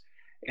forgiveness.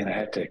 and I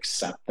have to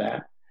accept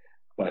that.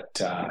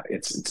 But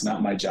it's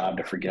not my job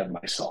to forgive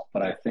myself.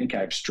 But I think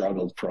I've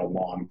struggled for a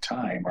long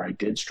time, or I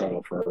did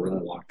struggle for a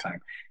really long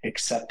time,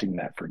 accepting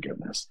that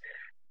forgiveness.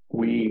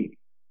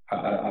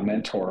 A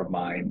mentor of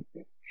mine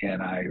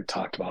and I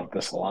talked about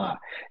this a lot,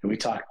 and we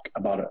talked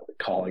about it,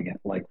 calling it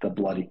like the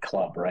bloody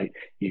club, right?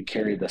 You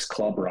carry this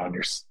club around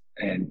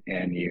and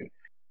you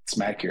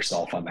smack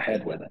yourself on the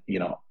head with it.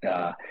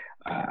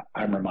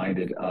 I'm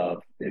reminded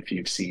of, if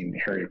you've seen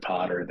Harry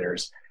Potter,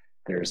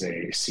 there's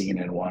a scene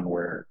in one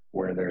where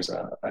there's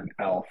an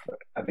elf,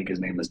 I think his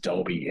name is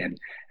Dobby, and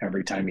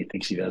every time he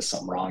thinks he does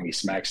something wrong, he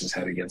smacks his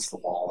head against the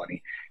wall, and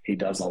he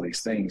does all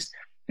these things.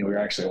 And we were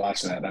actually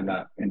watching that, and I'm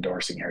not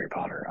endorsing Harry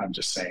Potter. I'm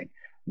just saying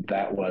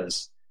that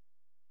was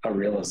a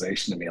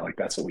realization to me, like,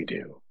 that's what we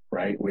do,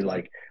 right? We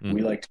like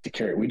to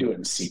carry it. We do it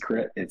in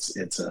secret. It's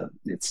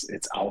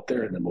out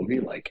there in the movie,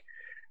 like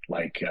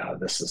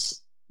this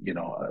is,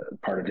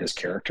 part of his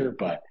character,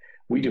 but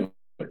we do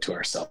it to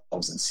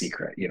ourselves in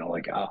secret.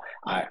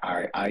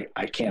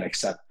 I can't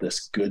accept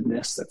this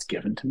goodness that's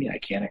given to me. I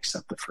can't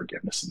accept the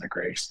forgiveness and the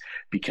grace,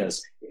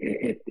 because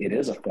it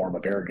is a form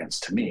of arrogance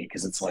to me,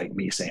 because it's like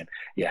me saying,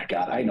 yeah,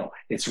 God, I know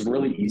it's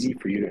really easy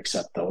for you to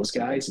accept those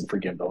guys and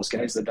forgive those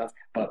guys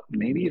but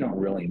maybe you don't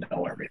really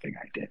know everything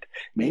I did.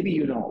 Maybe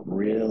you don't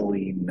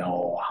really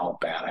know how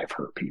bad I've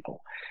hurt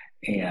people.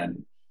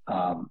 And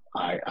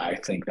I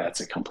think that's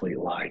a complete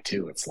lie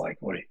too. It's like,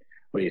 what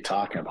are you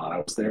talking about? I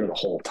was there the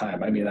whole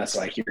time. I mean, that's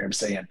what I hear him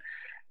saying.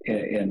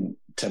 And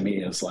to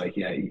me, it's like,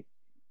 yeah,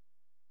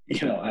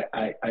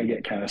 I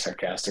get kind of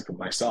sarcastic with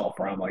myself,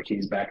 where I'm like,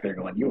 he's back there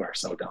going, you are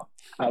so dumb.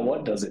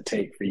 What does it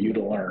take for you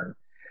to learn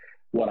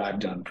what I've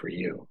done for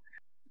you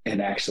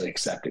and actually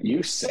accept it?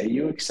 You say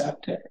you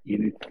accept it.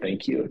 You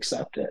think you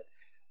accept it.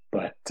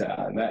 But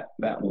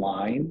that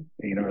line,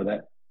 or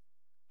that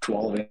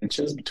 12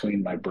 inches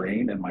between my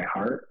brain and my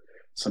heart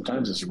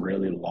sometimes is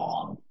really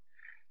long.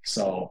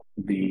 So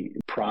the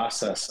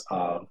process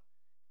of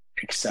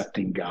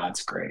accepting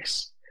God's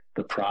grace,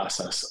 the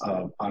process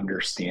of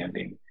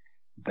understanding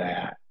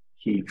that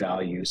he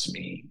values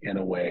me in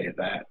a way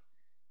that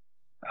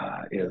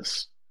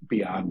is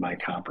beyond my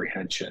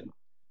comprehension,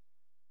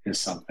 is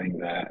something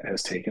that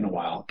has taken a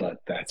while, but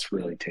that's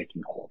really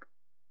taking hold.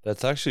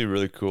 That's actually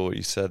really cool what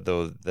you said,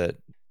 though, that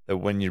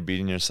when you're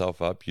beating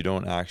yourself up, you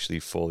don't actually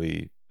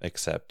fully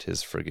accept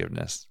his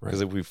forgiveness. Because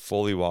if we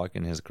fully walk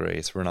in his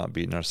grace, we're not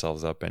beating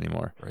ourselves up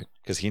anymore. Right.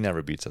 Because he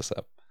never beats us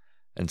up.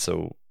 And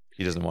so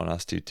he doesn't want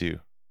us to too.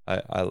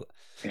 I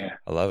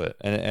love it.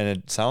 And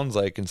it sounds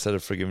like instead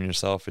of forgiving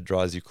yourself, it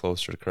draws you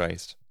closer to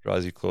Christ,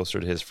 draws you closer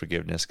to his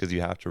forgiveness, because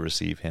you have to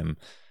receive him,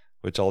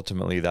 which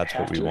ultimately that's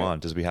what we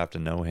want, is we have to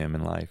know him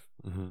in life.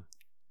 Mm-hmm.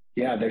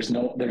 Yeah. There's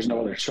no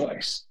other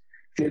choice.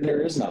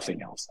 There is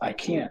nothing else. I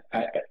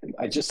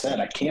just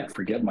said, I can't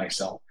forgive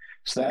myself.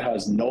 So that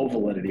has no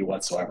validity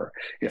whatsoever.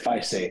 If I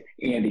say,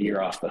 Andy,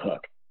 you're off the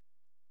hook,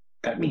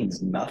 that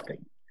means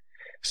nothing.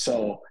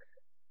 So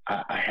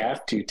I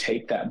have to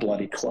take that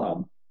bloody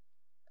club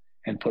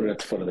and put it at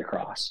the foot of the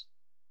cross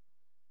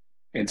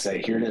and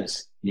say, here it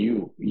is.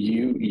 You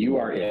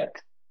are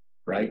it,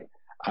 right?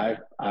 I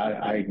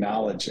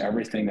acknowledge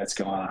everything that's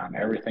gone on,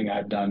 everything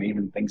I've done,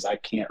 even things I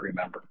can't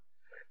remember.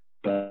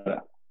 But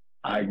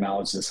I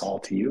acknowledge this all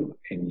to you,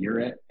 and you're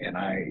it, and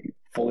I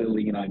fully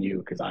lean on you,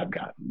 because I've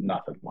got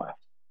nothing left.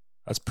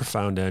 That's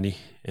profound, Andy.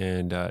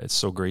 And it's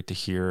so great to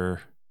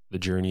hear the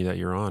journey that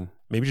you're on.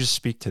 Maybe just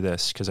speak to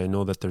this, because I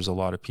know that there's a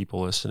lot of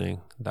people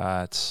listening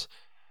that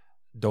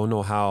don't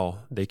know how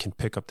they can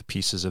pick up the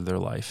pieces of their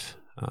life,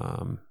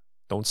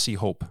 don't see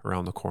hope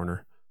around the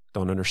corner,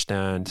 don't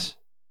understand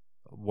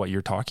what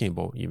you're talking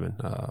about even.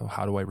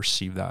 How do I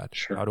receive that?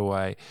 Sure. How do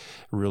I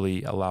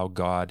really allow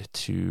God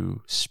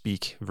to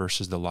speak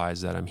versus the lies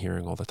that I'm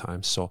hearing all the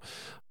time? So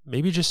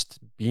maybe just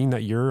being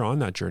that you're on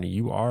that journey,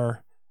 you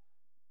are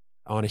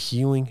on a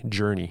healing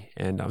journey.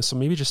 And so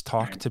maybe just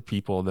talk to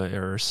people that,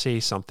 or say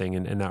something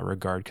in that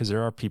regard, because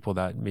there are people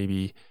that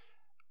maybe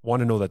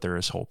want to know that there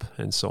is hope.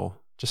 And so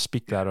just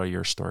speak that out of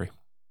your story.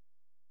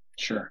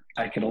 Sure.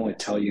 I can only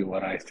tell you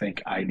what I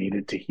think I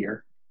needed to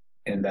hear.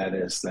 And that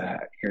is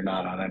that you're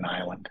not on an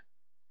island.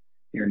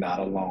 You're not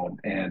alone.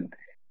 And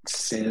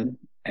sin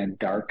and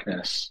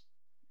darkness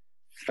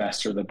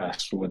fester the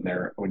best when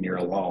you're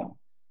alone.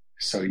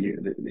 So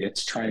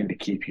it's trying to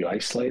keep you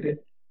isolated.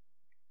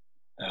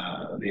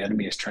 The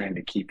enemy is trying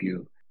to keep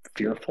you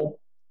fearful.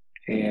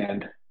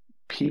 And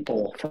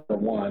people, for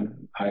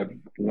one, I've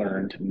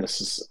learned, and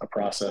this is a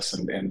process,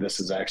 and this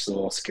is actually a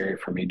little scary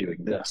for me doing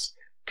this.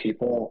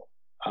 People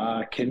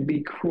can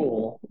be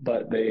cruel,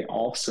 but they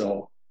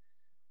also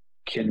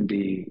can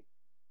be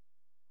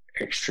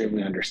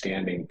extremely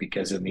understanding,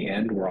 because in the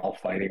end, we're all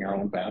fighting our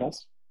own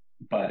battles.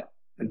 But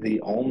the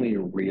only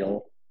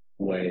real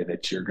way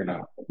that you're going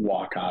to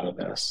walk out of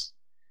this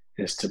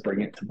is to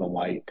bring it to the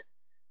light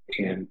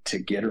and to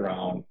get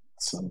around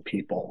some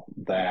people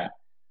that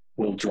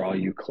will draw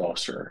you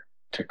closer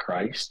to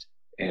Christ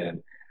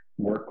and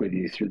work with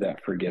you through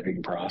that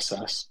forgiving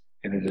process.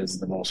 And it is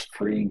the most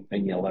freeing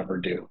thing you'll ever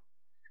do.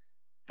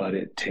 But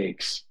it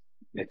takes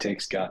It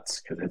takes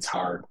guts because it's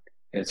hard.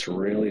 It's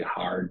really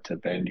hard to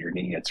bend your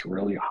knee. It's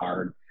really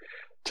hard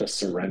to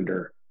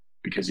surrender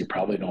because you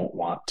probably don't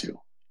want to.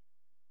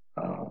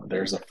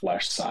 There's a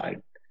flesh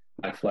side.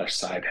 My flesh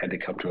side had to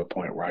come to a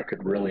point where I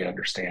could really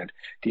understand,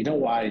 do you know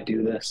why I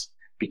do this?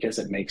 Because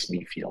it makes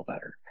me feel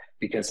better.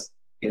 Because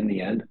in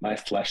the end, my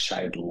flesh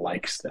side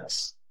likes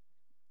this.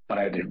 But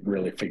I had to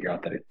really figure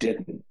out that it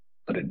didn't,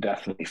 but it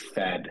definitely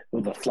fed.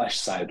 Well, the flesh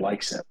side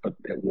likes it, but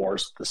it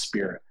wars with the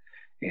spirit.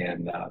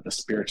 And the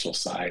spiritual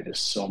side is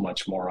so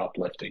much more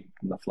uplifting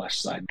than the flesh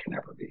side can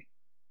ever be.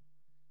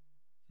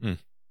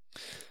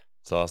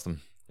 It's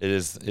awesome. It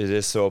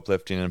is so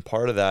uplifting. And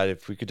part of that,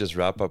 if we could just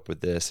wrap up with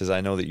this, is I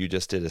know that you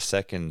just did a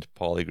second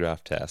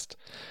polygraph test.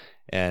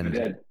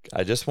 And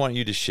I just want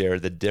you to share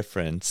the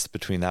difference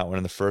between that one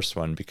and the first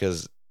one,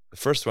 because the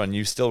first one,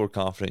 you still were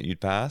confident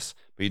you'd pass,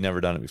 but you'd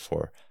never done it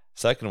before.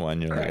 Second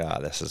one, you're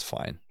like, this is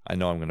fine. I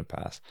know I'm going to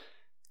pass.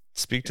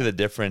 Speak to the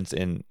difference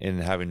in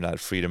having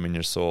that freedom in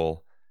your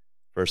soul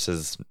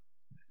versus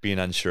being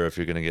unsure if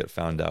you're going to get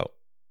found out.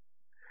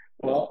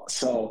 Well,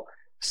 so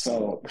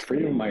the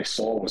freedom of my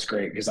soul was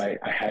great because I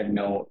had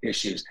no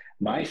issues.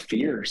 My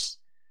fears,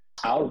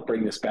 I'll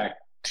bring this back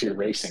to your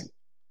racing.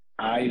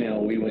 I know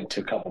we went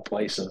to a couple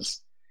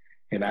places,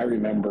 and I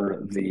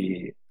remember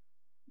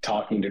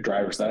talking to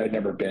drivers that I'd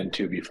never been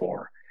to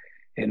before,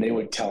 and they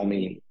would tell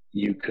me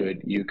you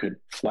could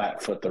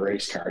flat foot the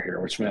race car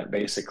here, which meant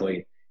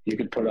basically you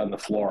could put it on the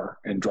floor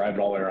and drive it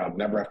all the way around,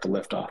 never have to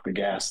lift off the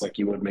gas like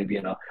you would maybe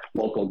in a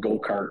local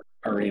go-kart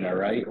arena,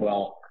 right?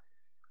 Well,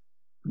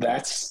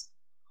 that's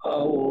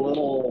a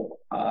little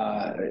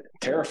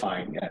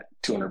terrifying at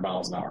 200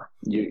 miles an hour.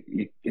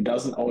 It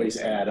doesn't always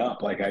add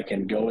up. Like I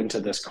can go into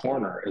this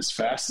corner as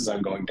fast as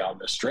I'm going down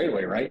this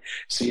straightaway, right?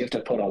 So you have to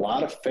put a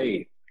lot of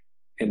faith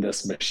in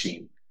this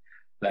machine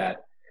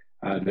that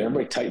did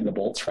everybody tighten the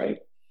bolts right?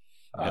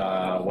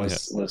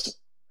 Has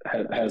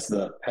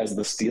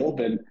the steel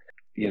been,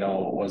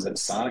 was it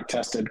sonic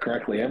tested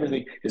correctly?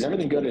 Is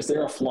everything good? Is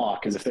there a flaw?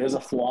 Because if there's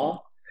a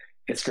flaw,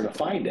 it's going to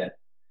find it.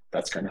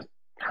 That's going to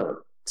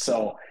hurt.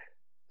 So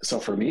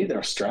for me,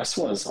 their stress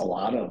was a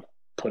lot of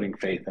putting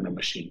faith in a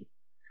machine,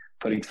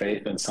 putting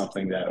faith in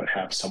something that would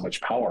have so much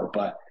power.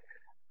 But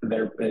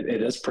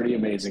it is pretty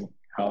amazing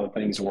how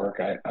things work.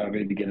 I don't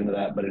need to get into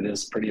that, but it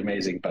is pretty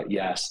amazing. But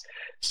yes,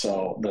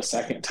 so the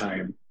second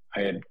time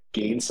I had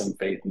gained some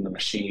faith in the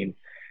machine.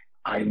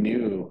 I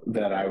knew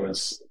that I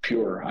was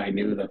pure. I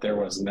knew that there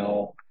was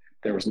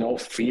no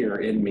fear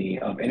in me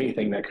of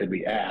anything that could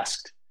be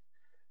asked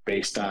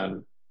based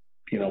on,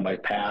 my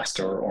past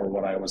or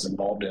what I was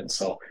involved in.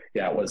 So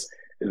yeah, it was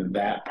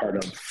that part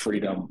of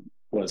freedom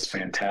was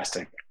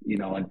fantastic,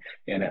 and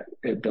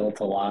it built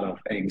a lot of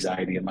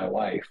anxiety in my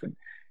life.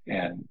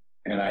 And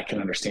I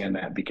can understand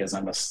that because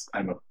I'm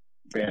a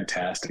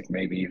fantastic,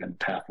 maybe even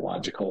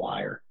pathological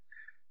liar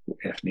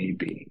if need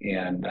be.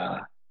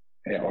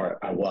 Or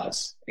I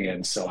was.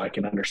 And so I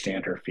can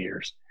understand her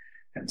fears.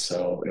 And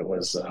so it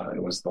was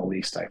the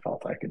least I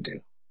felt I could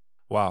do.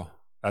 Wow.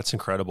 That's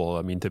incredible.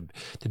 I mean, to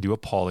do a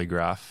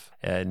polygraph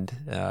and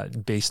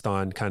based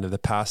on kind of the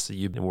past that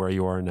you've been where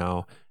you are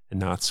now,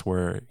 and that's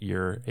where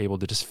you're able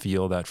to just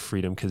feel that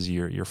freedom because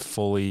you're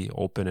fully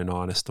open and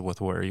honest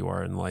with where you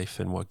are in life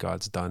and what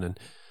God's done. And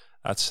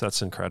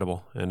that's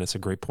incredible. And it's a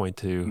great point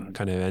to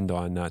kind of end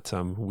on that.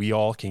 We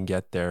all can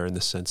get there in the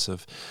sense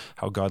of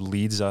how God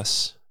leads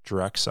us,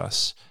 directs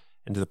us,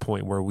 and to the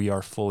point where we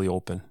are fully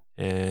open.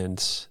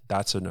 And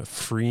that's a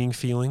freeing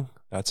feeling.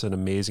 That's an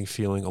amazing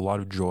feeling, a lot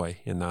of joy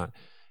in that.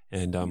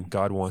 And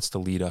God wants to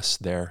lead us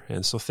there.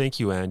 And so thank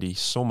you, Andy,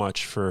 so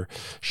much for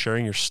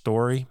sharing your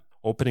story,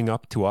 opening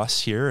up to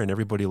us here and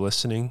everybody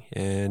listening,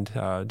 and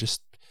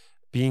just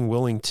being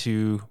willing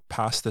to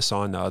pass this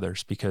on to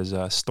others, because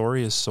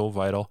story is so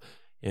vital,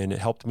 and it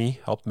helped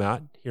me, helped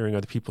Matt, hearing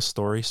other people's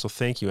stories. So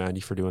thank you,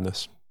 Andy, for doing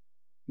this.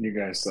 You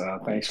guys,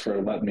 thanks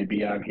for letting me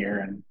be on here.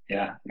 And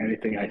yeah,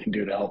 anything I can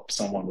do to help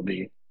someone will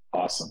be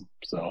awesome.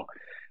 So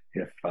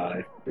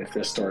if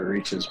this story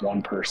reaches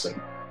one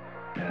person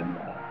and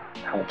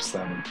helps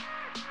them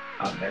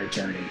on their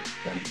journey,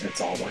 then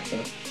it's all worth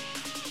it.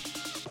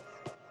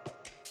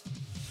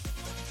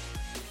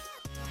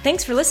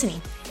 Thanks for listening.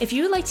 If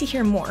you would like to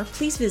hear more,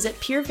 please visit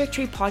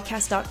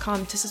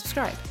purevictorypodcast.com to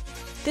subscribe.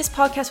 This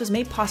podcast was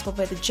made possible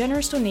by the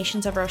generous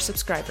donations of our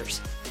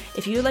subscribers.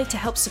 If you would like to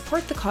help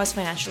support the cause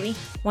financially,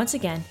 once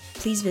again,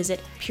 please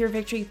visit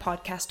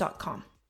purevictorypodcast.com.